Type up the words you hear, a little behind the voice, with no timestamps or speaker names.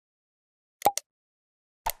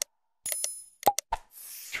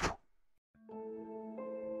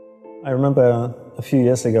I remember a few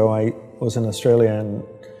years ago, I was in Australia and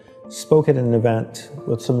spoke at an event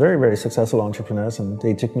with some very, very successful entrepreneurs, and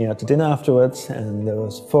they took me out to dinner afterwards, and there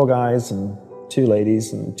was 4 guys and 2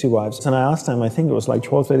 ladies and 2 wives. And I asked them, I think it was like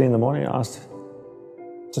 12:30 in the morning, I asked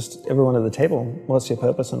just everyone at the table, what's your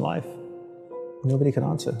purpose in life? Nobody could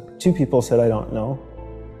answer. 2 people said, I don't know.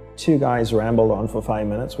 2 guys rambled on for 5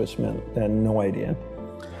 minutes, which meant they had no idea.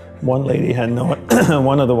 One lady had no,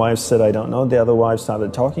 one of the wives said, I don't know. The other wife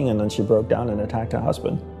started talking, and then she broke down and attacked her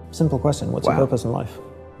husband. Simple question, what's your purpose in life?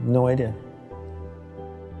 No idea.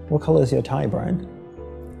 What color is your tie, Brian?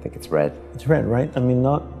 I think it's red. It's red, right? I mean,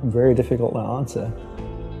 not very difficult to answer.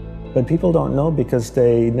 But people don't know because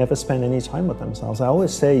they never spend any time with themselves. I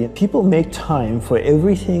always say, people make time for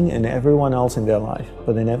everything and everyone else in their life,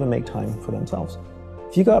 but they never make time for themselves.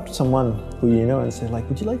 If you go up to someone who you know and say, like,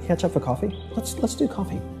 would you like to catch up for coffee? Let's do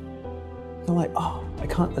coffee. They're like, oh, I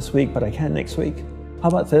can't this week, but I can next week. How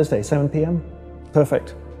about Thursday, 7 p.m.?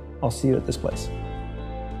 Perfect. I'll see you at this place.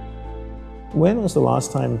 When was the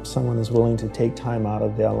last time someone is willing to take time out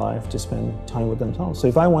of their life to spend time with themselves? So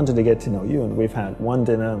if I wanted to get to know you, and we've had one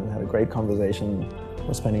dinner and had a great conversation,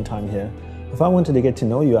 we're spending time here. If I wanted to get to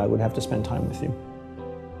know you, I would have to spend time with you.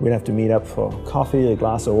 We'd have to meet up for coffee, a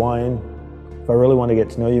glass of wine. If I really want to get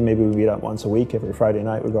to know you, maybe we meet up once a week. Every Friday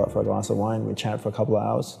night, we go out for a glass of wine, we chat for a couple of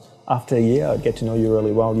hours. After a year, I'd get to know you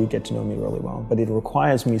really well, you get to know me really well. But it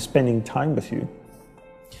requires me spending time with you.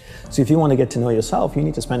 So if you want to get to know yourself, you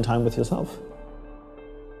need to spend time with yourself.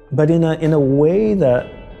 But in a way that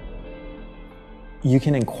you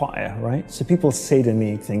can inquire, right? So people say to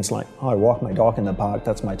me things like, oh, I walk my dog in the park,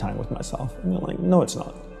 that's my time with myself. And you're like, no, it's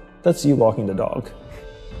not. That's you walking the dog.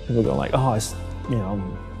 People go like, oh,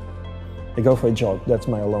 I go for a jog, that's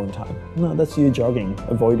my alone time. No, that's you jogging,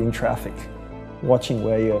 avoiding traffic, watching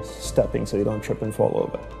where you're stepping so you don't trip and fall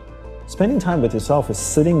over. Spending time with yourself is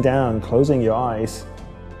sitting down, closing your eyes,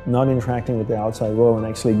 not interacting with the outside world, and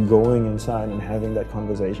actually going inside and having that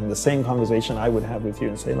conversation. The same conversation I would have with you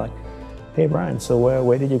and say like, hey Brian, so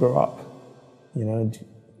where did you grow up? You know,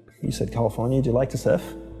 you said California, do you like to surf?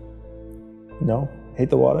 No? Hate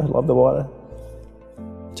the water, love the water?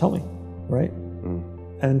 Tell me, right?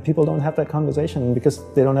 And people don't have that conversation. Because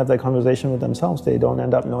they don't have that conversation with themselves, they don't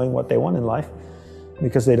end up knowing what they want in life.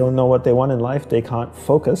 Because they don't know what they want in life, they can't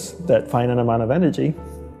focus that finite amount of energy.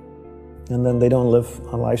 And then they don't live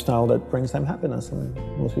a lifestyle that brings them happiness. And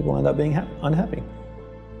most people end up being unhappy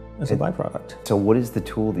as a byproduct. So what is the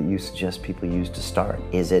tool that you suggest people use to start?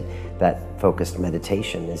 Is it that focused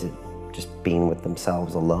meditation? Is it just being with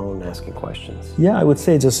themselves alone, asking questions? Yeah, I would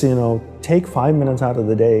say just, take 5 minutes out of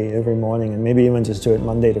the day every morning, and maybe even just do it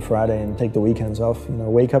Monday to Friday and take the weekends off.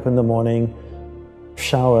 Wake up in the morning,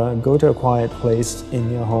 shower, go to a quiet place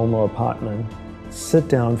in your home or apartment, sit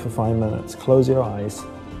down for 5 minutes, close your eyes.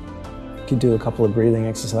 You could do a couple of breathing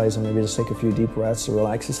exercises and maybe just take a few deep breaths to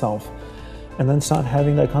relax yourself, and then start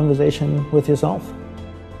having that conversation with yourself.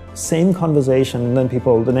 Same conversation, and then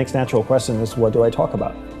the next natural question is, what do I talk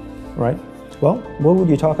about? Right? Well, what would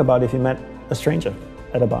you talk about if you met a stranger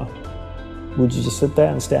at a bar? Would you just sit there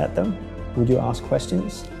and stare at them? Would you ask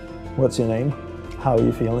questions? What's your name? How are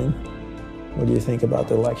you feeling? What do you think about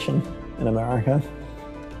the election in America?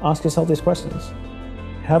 Ask yourself these questions.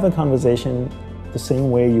 Have a conversation the same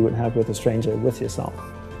way you would have with a stranger with yourself.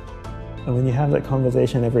 And when you have that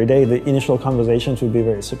conversation every day, the initial conversations would be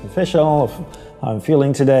very superficial. How I'm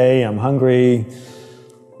feeling today, I'm hungry,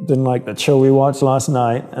 didn't like the show we watched last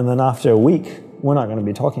night. And then after a week, we're not going to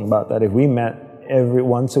be talking about that. If we met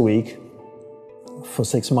once a week for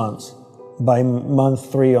 6 months, by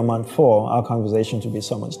month 3 or month 4, our conversations would be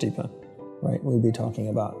so much deeper, right? We'd be talking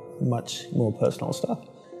about much more personal stuff.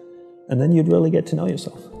 And then you'd really get to know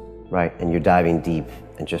yourself. Right, and you're diving deep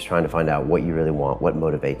and just trying to find out what you really want, what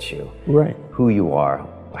motivates you. Right. Who you are,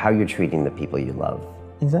 how you're treating the people you love.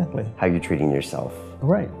 Exactly. How you're treating yourself.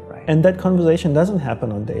 Right. And that conversation doesn't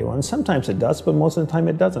happen on day one. Sometimes it does, but most of the time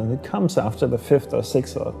it doesn't. It comes after the 5th or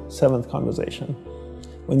 6th or 7th conversation.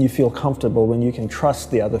 When you feel comfortable, when you can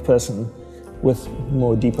trust the other person with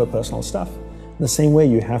more deeper personal stuff. The same way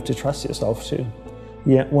you have to trust yourself too.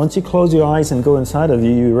 Yeah, once you close your eyes and go inside of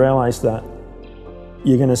you, you realize that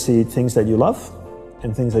you're going to see things that you love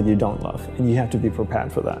and things that you don't love. And you have to be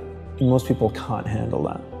prepared for that. And most people can't handle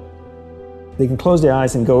that. They can close their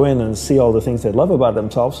eyes and go in and see all the things they love about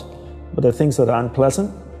themselves, but the things that are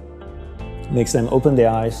unpleasant makes them open their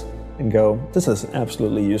eyes and go, this is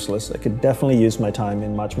absolutely useless. I could definitely use my time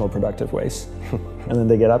in much more productive ways. And then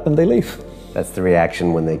they get up and they leave. That's the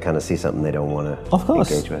reaction when they kind of see something they don't want to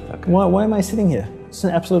engage with. Okay. Why am I sitting here? It's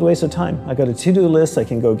an absolute waste of time. I got a to-do list, I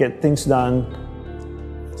can go get things done.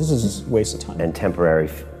 This is just a waste of time. And temporary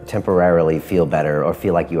temporarily feel better or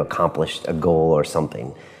feel like you accomplished a goal or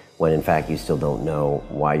something, when in fact you still don't know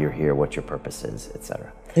why you're here, what your purpose is,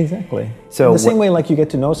 etc. Exactly. So in the same way, like you get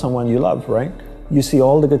to know someone you love, right? You see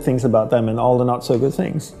all the good things about them and all the not so good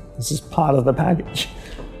things. This is part of the package,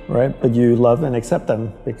 right? But you love and accept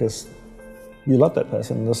them because you love that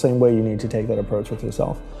person. In the same way, you need to take that approach with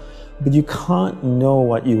yourself. But you can't know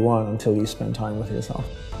what you want until you spend time with yourself.